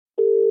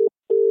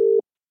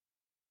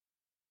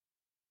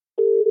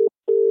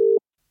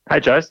Hey,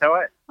 Joe, how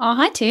are you? Oh,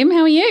 hi Tim.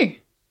 How are you?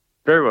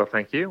 Very well,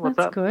 thank you. What's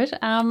That's up? good.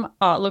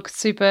 Look,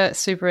 super,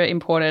 super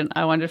important.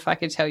 I wondered if I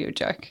could tell you a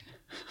joke.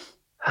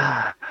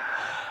 So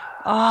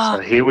Oh,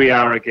 here we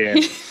are again.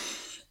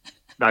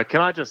 No,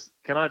 can I just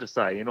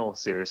say, in all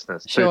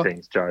seriousness, two sure.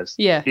 things, Joes.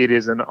 Yeah, It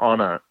is an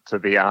honour to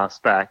be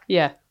asked back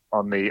yeah.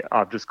 on the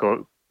I've just got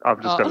a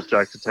Oh,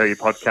 joke to tell you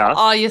podcast.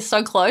 oh, you're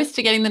so close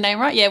to getting the name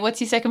right. Yeah. What's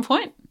your second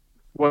point?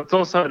 Well, it's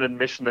also an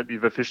admission that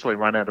you've officially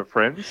run out of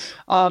friends.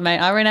 Oh, mate,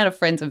 I ran out of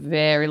friends a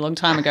very long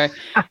time ago,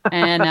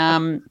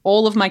 and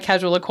all of my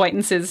casual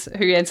acquaintances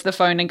who answer the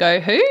phone and go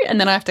who,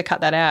 and then I have to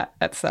cut that out.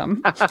 That's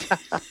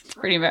it's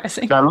pretty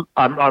embarrassing. No,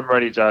 I'm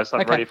ready, Joe. So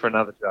I'm Okay. ready for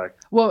another joke.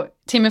 Well,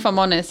 Tim, if I'm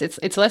honest,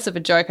 it's less of a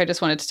joke. I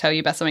just wanted to tell you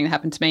about something that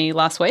happened to me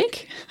last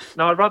week.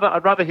 No, I'd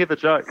rather hear the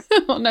joke.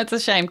 Oh, no, it's a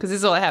shame because this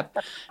is all I have.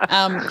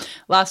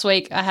 Last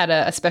week I had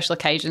a special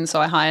occasion,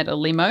 so I hired a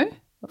limo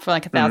for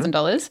like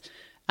 $1,000.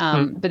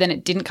 But then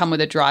it didn't come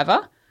with a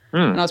driver,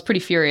 and I was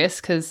pretty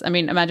furious because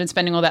imagine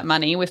spending all that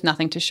money with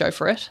nothing to show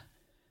for it.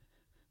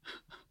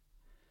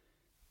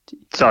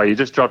 Sorry, you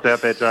just dropped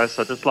out there, Joe.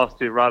 So I just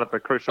lost you right at the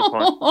crucial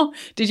point.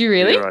 Did you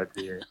really? Dear, oh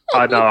dear.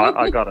 I know.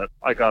 I got it.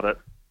 I got it.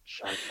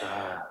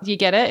 Chauffeur. Do you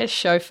get it? It's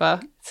chauffeur.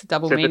 It's a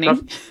double See,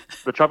 meaning.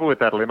 the trouble with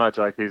that limo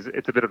joke is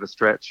it's a bit of a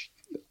stretch.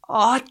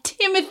 Oh,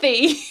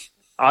 Timothy.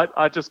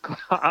 I just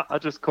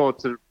called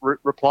to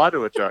reply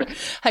to a joke.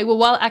 Hey,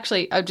 well,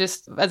 actually, I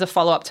just as a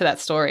follow up to that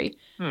story.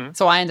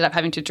 So I ended up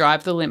having to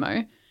drive the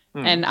limo,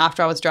 and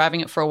after I was driving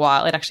it for a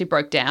while, it actually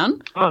broke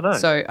down. Oh no!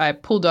 So I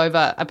pulled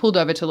over.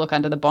 To look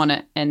under the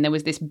bonnet, and there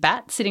was this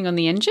bat sitting on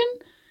the engine.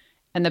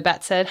 And the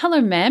bat said, "Hello,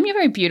 ma'am. You're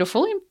very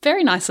beautiful. You're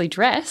very nicely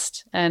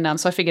dressed." And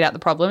so I figured out the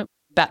problem: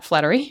 bat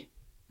flattery.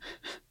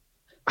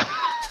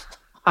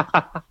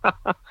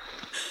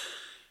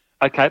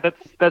 Okay,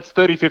 that's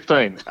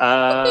 30-15.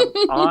 I've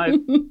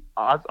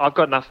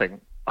got nothing.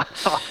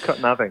 I've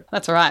got nothing.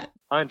 That's all right.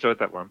 I enjoyed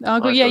that one.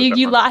 Oh, good. Yeah,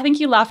 I think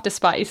you laughed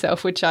despite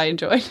yourself, which I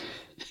enjoyed.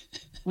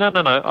 No.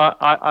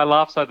 I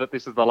laugh so that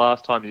this is the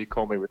last time you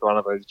call me with one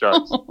of those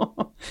jokes.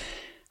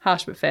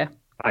 Harsh but fair.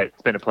 Hey,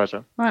 it's been a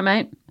pleasure. All right,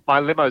 mate.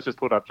 My limo's just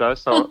pulled up, Joe.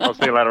 So I'll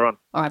see you later on.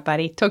 All right,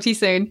 buddy. Talk to you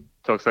soon.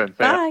 Talk soon.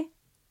 See ya. Bye.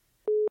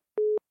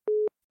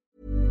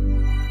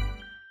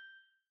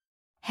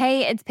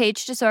 Hey, it's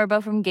Paige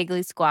DeSorbo from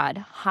Giggly Squad.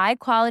 High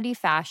quality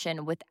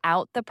fashion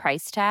without the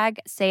price tag.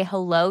 Say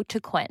hello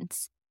to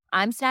Quince.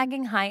 I'm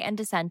snagging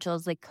high-end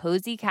essentials like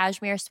cozy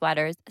cashmere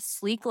sweaters,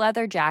 sleek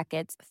leather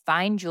jackets,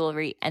 fine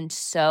jewelry, and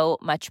so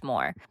much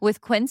more.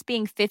 With Quince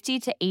being 50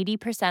 to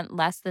 80%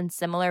 less than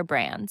similar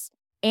brands.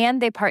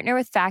 And they partner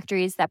with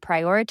factories that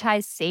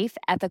prioritize safe,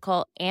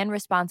 ethical, and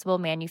responsible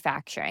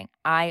manufacturing.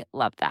 I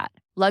love that.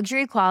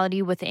 Luxury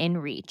quality within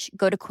reach.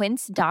 Go to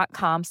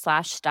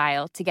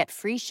quince.com/style to get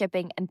free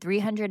shipping and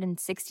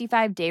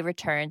 365-day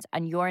returns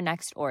on your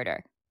next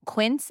order.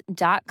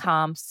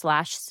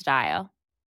 Quince.com/style.